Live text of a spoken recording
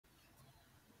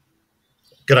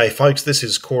G'day folks, this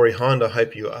is Corey Hind. I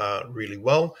hope you are really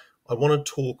well. I want to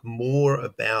talk more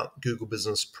about Google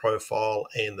Business Profile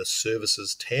and the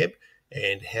Services tab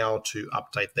and how to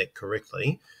update that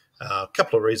correctly. A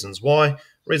couple of reasons why.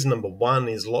 Reason number one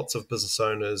is lots of business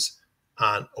owners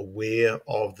aren't aware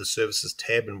of the Services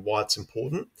tab and why it's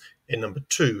important. And number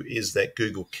two is that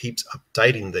Google keeps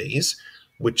updating these,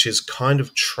 which is kind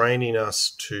of training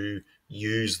us to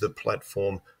use the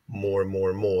platform more and more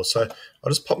and more. So I'll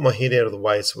just pop my head out of the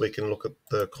way so we can look at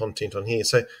the content on here.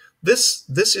 So this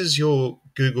is your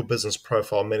Google Business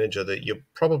Profile Manager that you're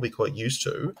probably quite used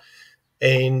to.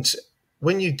 And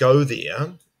when you go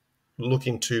there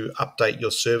looking to update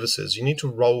your services, you need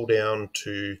to roll down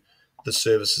to the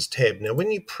Services tab. Now, when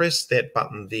you press that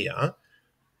button there,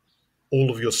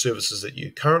 all of your services that you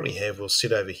currently have will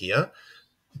sit over here.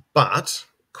 But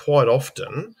quite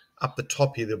often, up the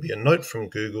top here, there'll be a note from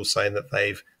Google saying that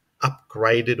they've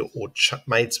upgraded or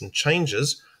made some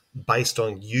changes based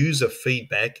on user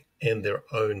feedback and their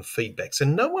own feedback. So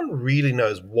no one really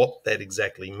knows what that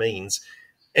exactly means,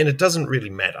 and it doesn't really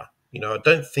matter. You know, I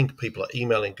don't think people are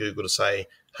emailing Google to say,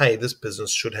 hey, this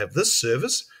business should have this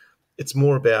service. It's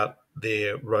more about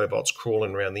their robots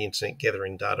crawling around the internet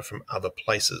gathering data from other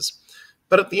places.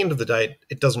 But at the end of the day,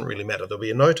 it doesn't really matter. There'll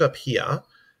be a note up here,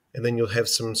 and then you'll have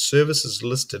some services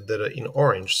listed that are in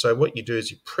orange. So what you do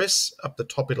is you press up the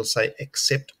top, it'll say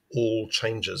accept all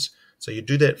changes. So you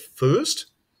do that first,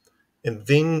 and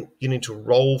then you need to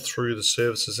roll through the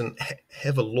services and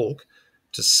have a look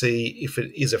to see if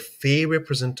it is a fair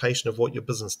representation of what your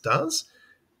business does.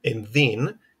 And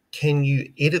then can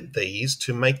you edit these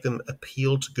to make them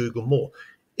appeal to Google more?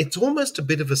 It's almost a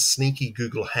bit of a sneaky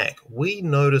Google hack. We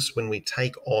notice when we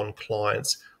take on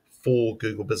clients for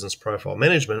Google Business Profile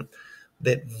Management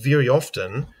that very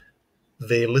often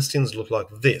their listings look like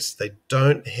this. They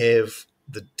don't have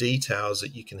the details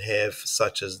that you can have,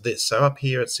 such as this. So up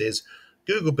here it says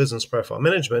Google Business Profile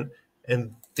Management,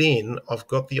 and then I've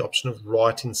got the option of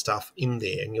writing stuff in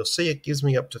there, and you'll see it gives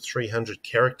me up to 300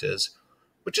 characters,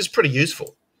 which is pretty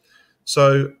useful.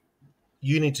 So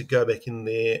you need to go back in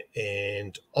there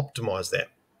and optimize that.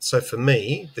 So for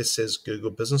me, this says Google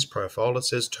Business Profile. It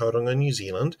says Tauranga, New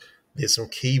Zealand. There's some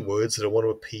keywords that I want to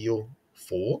appeal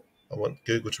for. I want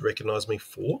Google to recognize me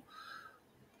for.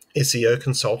 SEO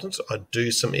consultant. I do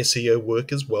some SEO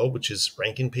work as well, which is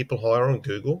ranking people higher on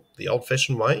Google, the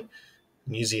old-fashioned way,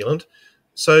 New Zealand.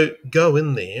 So go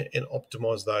in there and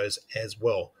optimize those as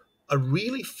well. I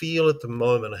really feel at the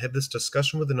moment, I had this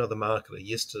discussion with another marketer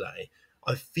yesterday,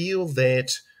 I feel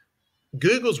that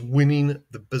Google's winning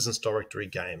the business directory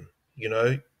game. You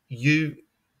know,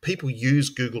 people use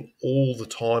Google all the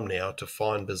time now to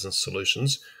find business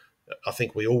solutions. I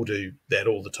think we all do that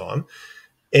all the time.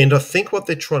 And I think what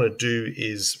they're trying to do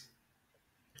is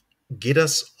get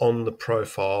us on the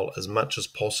profile as much as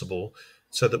possible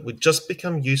so that we just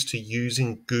become used to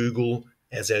using Google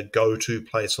as our go-to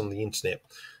place on the internet.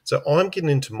 So I'm getting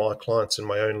into my clients and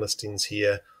my own listings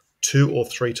here 2 or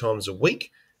 3 times a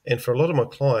week. And for a lot of my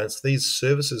clients, these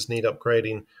services need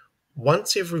upgrading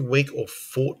once every week or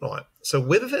fortnight. So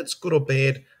whether that's good or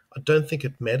bad, I don't think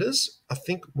it matters. I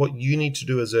think what you need to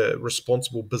do as a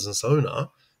responsible business owner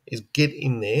is get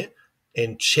in there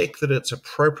and check that it's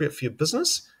appropriate for your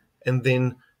business, and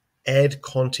then add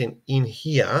content in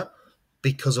here,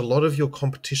 because a lot of your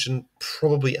competition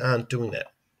probably aren't doing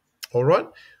that. All right.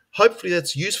 Hopefully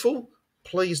that's useful.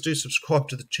 Please do subscribe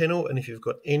to the channel. And if you've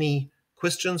got any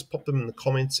questions, pop them in the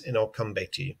comments and I'll come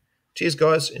back to you. Cheers,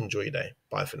 guys. Enjoy your day.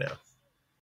 Bye for now.